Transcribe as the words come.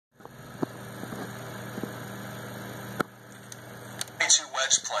22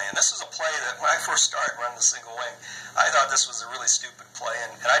 wedge play, and this is a play that when I first started running the single wing, I thought this was a really stupid play,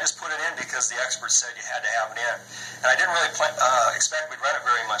 and I just put it in because the experts said you had to have it in. And I didn't really expect we'd run it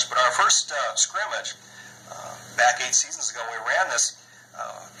very much, but our first scrimmage, back 8 seasons ago, we ran this.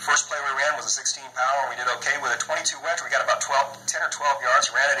 First play we ran was a 16 power, and we did okay with a 22 wedge. We got about 10 or 12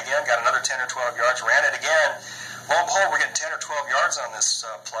 yards, ran it again, got another 10 or 12 yards, ran it again. Lo and behold, we're getting 10 or 12 yards on this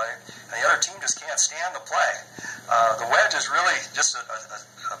play, and the other team just can't stand the play. The wedge is really just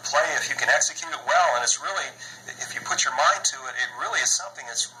a play if you can execute it well, and it's really, if you put your mind to it, it really is something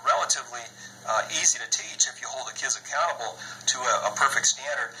that's relatively easy to teach if you hold the kids accountable to a perfect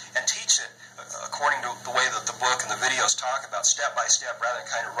standard and teach it according to the way that the book and the videos talk about, step by step, rather than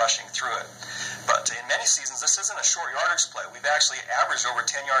kind of rushing through it. But in many seasons, this isn't a short yardage play. We've actually averaged over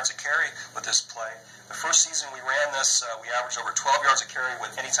 10 yards a carry with this play. The first season we ran this, we averaged over 12 yards a carry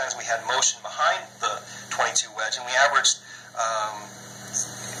with any times we had motion behind the 22 wedge, and we averaged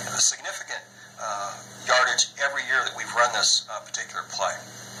a significant yardage every year that we've run this particular play.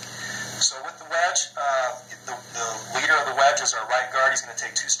 So with the wedge, the leader of the wedge is our right guard. He's going to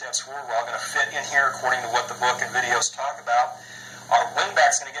take 2 steps forward. We're all going to fit in here according to what the book and videos talk about. Our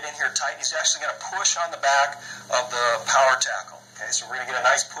wingback's going to get in here tight. He's actually going to push on the back of the power tackle. Okay, so we're going to get a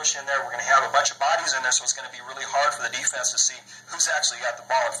nice push in there. We're going to have a bunch of bodies in there, so it's going to be really hard for the defense to see who's actually got the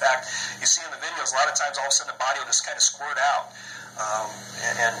ball. In fact, you see in the videos, a lot of times all of a sudden the body will just kind of squirt out.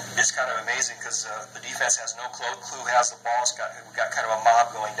 And it's kind of amazing because the defense has no clue who has the ball. We've got kind of a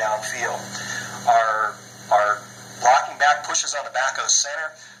mob going downfield. Our blocking back pushes on the back of the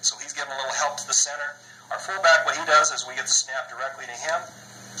center, so he's giving a little help to the center. Our fullback, what he does is we get the snap directly to him.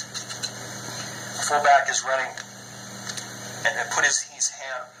 The fullback is running and put his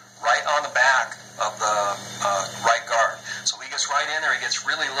hand right on the back of the right guard. So he gets right in there, he gets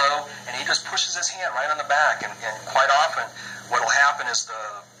really low, and he just pushes his hand right on the back. And quite often, what will happen is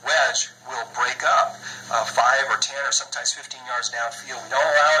the wedge will break up 5 or 10 or sometimes 15 yards downfield. We don't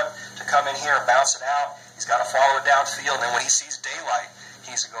allow him to come in here and bounce it out. He's got to follow it downfield, and then when he sees daylight,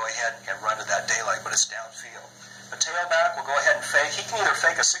 he needs to go ahead and run to that daylight, but it's downfield. The tailback will go ahead and fake. He can either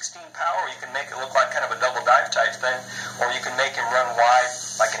fake a 16 power, or you can make it look like kind of a double dive type thing, or you can make him run wide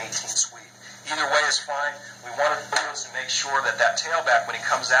like an 18 sweep. Either way is fine. We want to do is to make sure that tailback, when he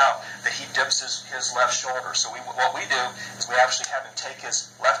comes out, that he dips his left shoulder. So what we do is we actually have him take his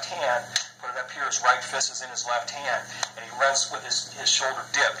left hand, put it up here, his right fist is in his left hand, and he runs with his shoulder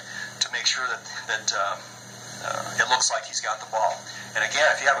dipped to make sure that it looks like he's got the ball. And again,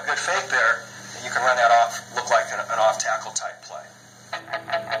 if you have a good fake there, you can run that off, look like an off-tackle type play.